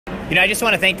I just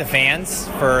want to thank the fans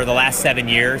for the last 7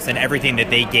 years and everything that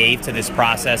they gave to this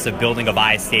process of building a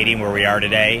Vice Stadium where we are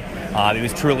today. It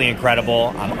was truly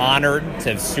incredible. I'm honored to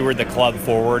have stewarded the club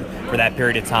forward for that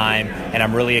period of time, and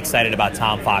I'm really excited about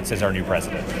Tom Fox as our new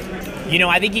president.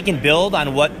 I think he can build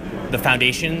on what the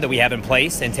foundation that we have in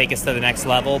place and take us to the next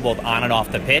level, both on and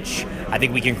off the pitch. I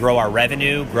think we can grow our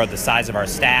revenue, grow the size of our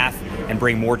staff, and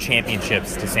bring more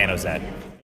championships to San Jose.